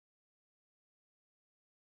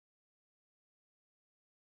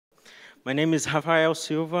My name is Raphael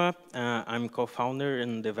Silva. I'm co-founder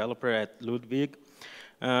and developer at Ludwig.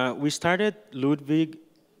 We started Ludwig,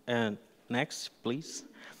 next, please.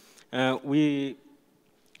 We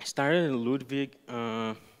started Ludwig,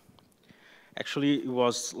 actually it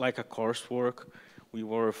was like a coursework. We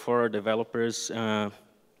were four developers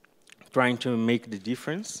trying to make the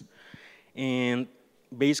difference. And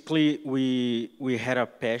basically we had a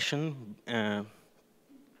passion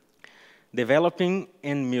developing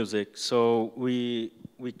and music. So we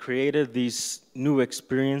created this new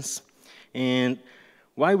experience. And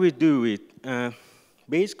why we do it?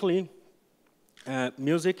 Basically,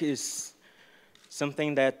 music is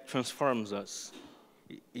something that transforms us.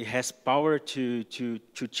 It has power to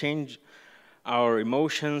change our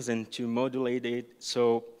emotions and to modulate it.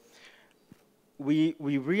 So we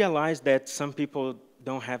realized that some people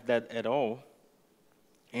don't have that at all.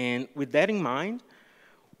 And with that in mind,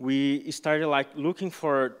 we started looking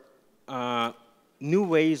for new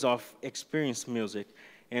ways of experience music.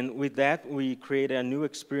 And with that, we created a new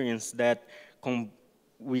experience that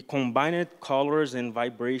we combined colors and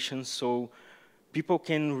vibrations so people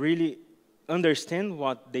can really understand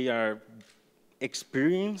what they are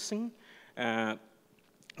experiencing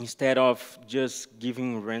instead of just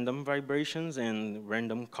giving random vibrations and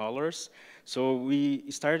random colors. So we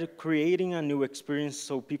started creating a new experience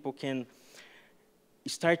so people can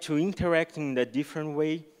start to interact in a different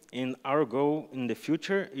way. And our goal in the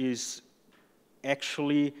future is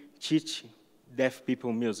actually teach deaf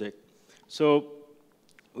people music. So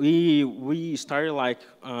we started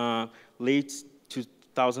late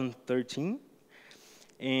 2013,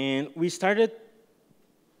 and we started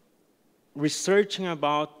researching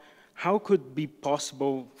about how could be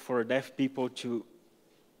possible for deaf people to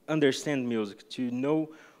understand music, to know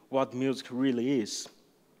what music really is.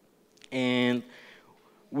 And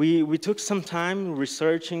we took some time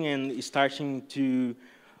researching and starting to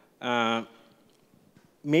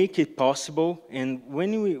make it possible. And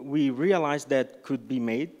when we realized that could be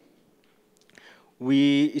made,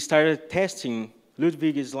 we started testing.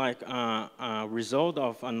 Ludwig is like a result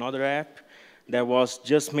of another app that was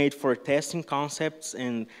just made for testing concepts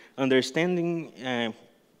and understanding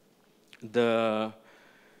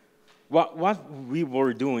what we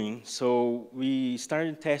were doing. So we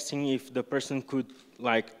started testing if the person could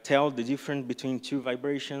tell the difference between two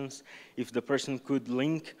vibrations, if the person could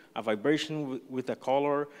link a vibration with a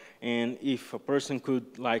color, and if a person could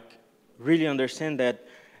really understand that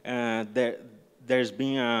there's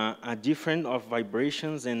been a difference of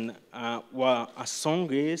vibrations and what a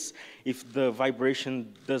song is if the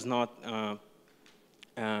vibration does not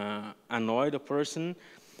annoy the person.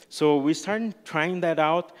 So we started trying that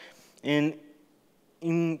out, and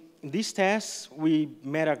in these tests, we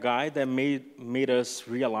met a guy that made us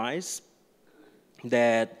realize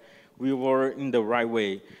that we were in the right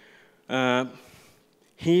way.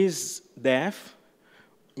 He's deaf,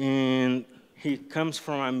 and he comes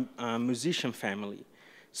from a musician family.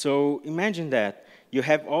 So imagine that. You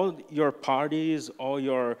have all your parties, all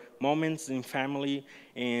your moments in family,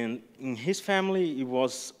 and in his family, it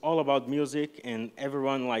was all about music and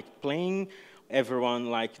everyone playing,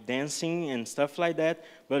 everyone dancing and stuff like that,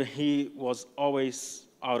 but he was always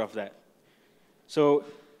out of that. So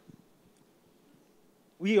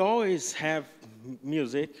we always have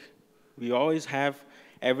music, we always have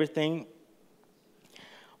everything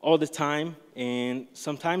all the time, and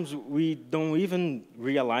sometimes we don't even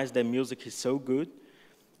realize that music is so good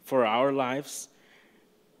for our lives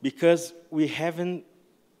because we haven't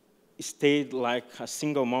stayed a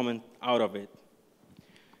single moment out of it.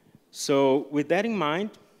 So with that in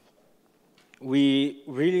mind, we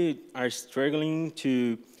really are struggling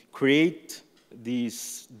to create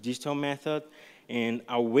this digital method and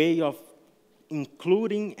a way of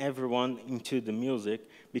including everyone into the music,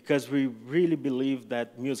 because we really believe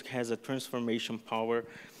that music has a transformation power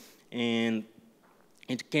and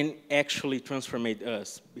it can actually transform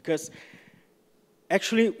us. Because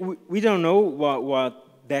actually, we don't know what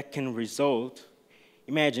that can result.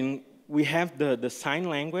 Imagine, we have the sign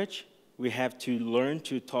language, we have to learn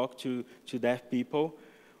to talk to deaf people,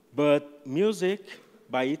 but music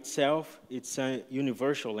by itself, it's a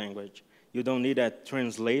universal language. You don't need a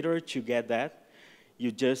translator to get that.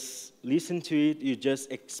 You just listen to it, you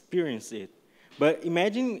just experience it. But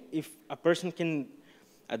imagine if a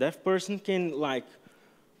deaf person can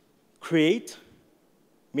create,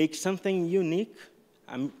 make something unique,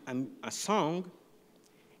 a song,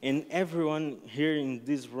 and everyone here in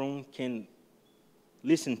this room can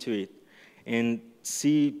listen to it and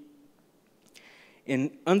see and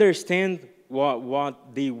understand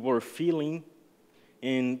what they were feeling,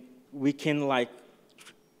 and we can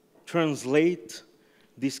translate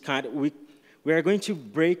this kind of, we are going to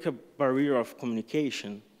break a barrier of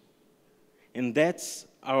communication. And that's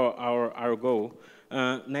our goal.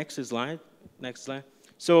 Next slide. Next slide.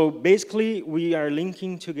 So basically, we are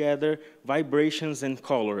linking together vibrations and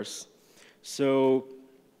colors. So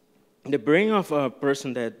the brain of a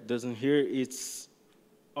person that doesn't hear, it's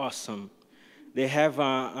awesome. They have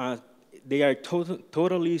they are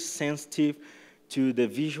totally sensitive to the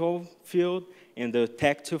visual field and the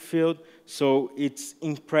tactile field. So it's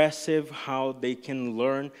impressive how they can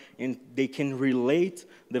learn and they can relate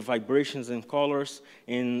the vibrations and colors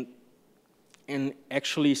and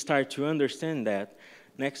actually start to understand that.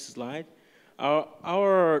 Next slide.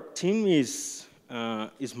 Our team is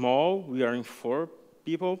small. We are in 4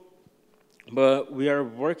 people, but we are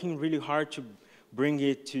working really hard to bring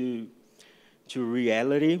it to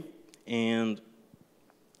reality. And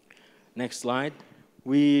next slide.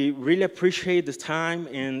 We really appreciate the time,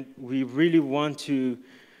 and we really want to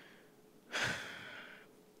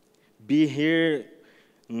be here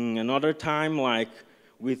another time, like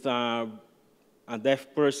with a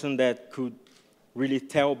deaf person that could really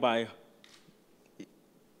tell by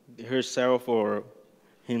herself or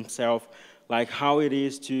himself, like how it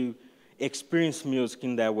is to experience music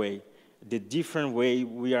in that way, the different way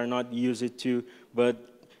we are not used to, but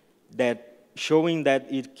that showing that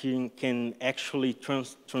it can actually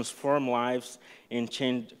transform lives and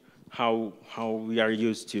change how we are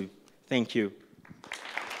used to. Thank you.